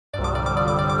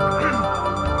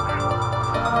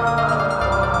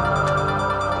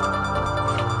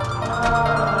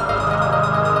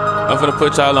finna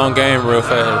put y'all on game real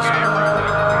fast.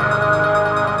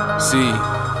 See,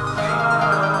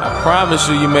 I promise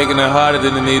you, you're making it harder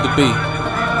than it need to be.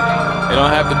 It don't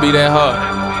have to be that hard.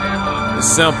 It's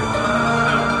simple.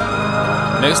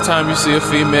 Next time you see a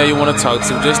female you want to talk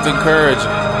to, just encourage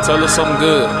her. Tell her something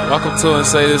good. Walk up to her and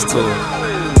say this to her.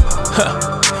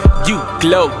 You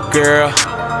glow, girl.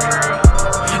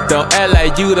 Don't act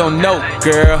like you don't know,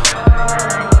 girl.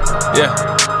 Yeah,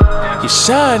 you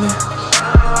shining.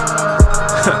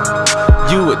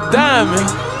 You a diamond.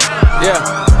 Yeah,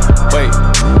 wait.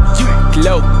 You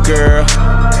glow, girl.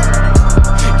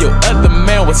 Your other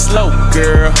man was slow,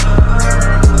 girl.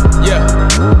 Yeah,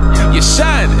 you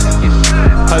shining.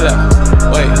 Hold up,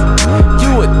 wait.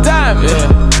 You a diamond. Yeah.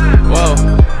 Whoa.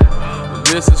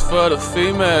 This is for the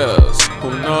females who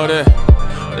know that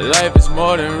life is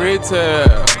more than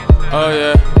retail. Oh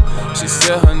yeah, she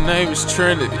said her name is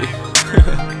Trinity.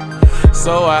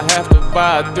 So I have to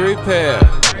buy 3 pair.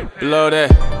 Below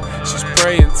that, she's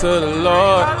praying to the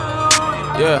Lord.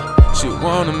 Yeah, she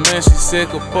want a man, she's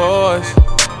sick of boys.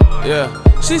 Yeah,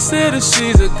 she said that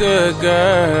she's a good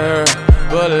girl,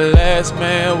 but the last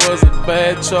man was a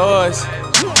bad choice.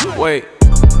 Wait,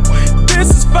 this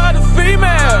is for the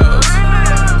females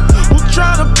who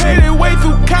tryna pay their way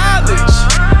through college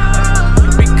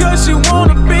because she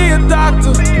wanna be a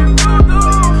doctor.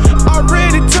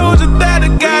 Already told you that I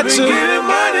got you. Getting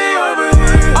money over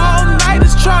here. All night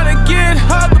is tryna get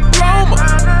her diploma.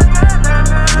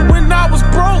 When I was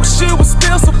broke, she was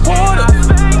still supportive.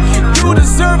 You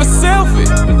deserve a selfie.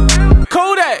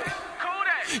 Kodak,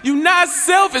 you not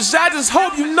selfish, I just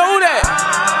hope you know that.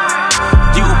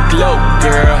 You glow,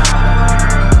 girl.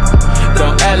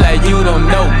 Don't act like you don't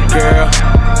know, girl.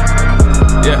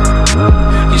 Yeah,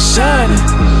 you shining.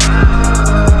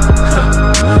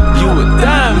 You a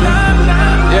diamond.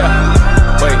 Yeah,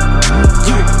 wait.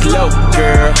 You glow,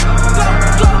 girl.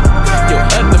 Your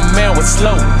other man was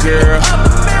slow, girl.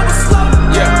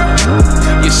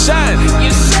 Yeah, you shining.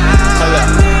 Hold up,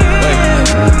 wait.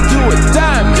 You a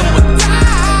diamond.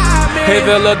 Hey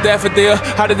there, little daffodil.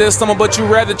 How did this summer, but you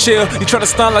rather chill? You tryna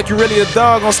stunt like you really a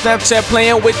dog on Snapchat,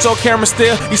 playing with your camera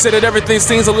still. You said that everything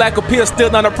seems a lack of appeal, still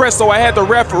not impressed, so I had to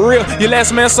rap for real. Your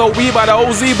last man so weak by the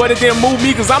OZ, but it didn't move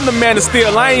me, cause I'm the man of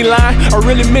steel. I ain't lying, I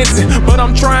really meant it, but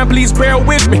I'm trying, please bear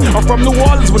with me. I'm from New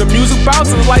Orleans, where the music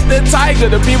bounces like the tiger,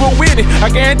 the people with it. I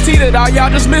guarantee that all y'all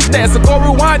just missed that, so go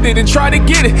rewind it and try to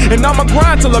get it. And I'ma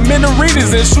grind till I'm in the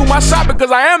arenas and shoot my shot,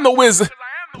 because I am the wizard.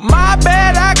 My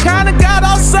bad, I kinda got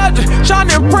off subject,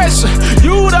 tryna impress you.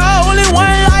 You the only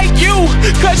one like you,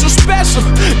 cause you special.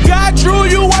 God drew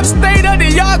you up state of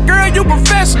the art, girl, you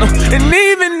professional. And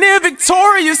even in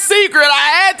Victoria's Secret,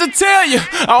 I had to tell you,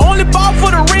 I only bought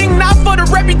for the ring, not for the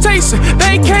reputation.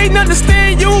 They can't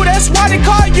understand you, that's why they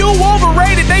call you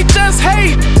overrated, they just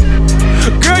hate.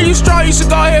 Girl, you strong, you should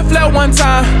go ahead and flirt one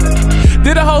time.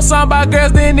 Did a whole song about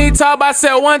girls, didn't need talk about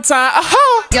sex one time.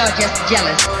 You're just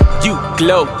jealous. You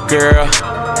glow, girl.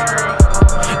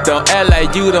 Don't act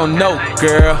like you don't know,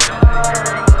 girl.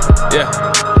 Yeah,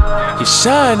 you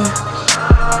shining.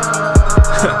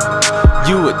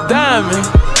 You a diamond.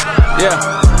 Yeah,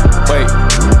 wait.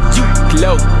 You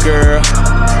glow, girl.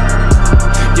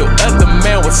 Your other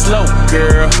man was slow,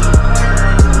 girl.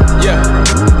 Yeah,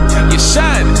 you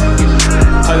shining.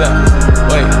 Hold up,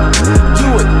 wait. You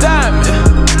a diamond.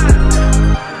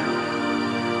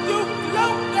 You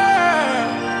glow, girl.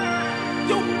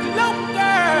 You glow,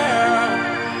 girl.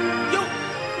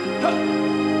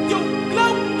 You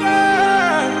glow,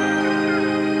 girl.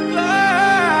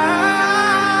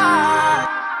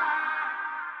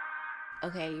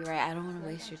 Okay, you're right. I don't want to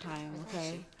waste your time,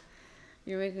 okay?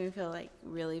 You're making me feel like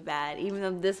really bad, even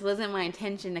though this wasn't my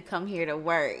intention to come here to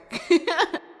work.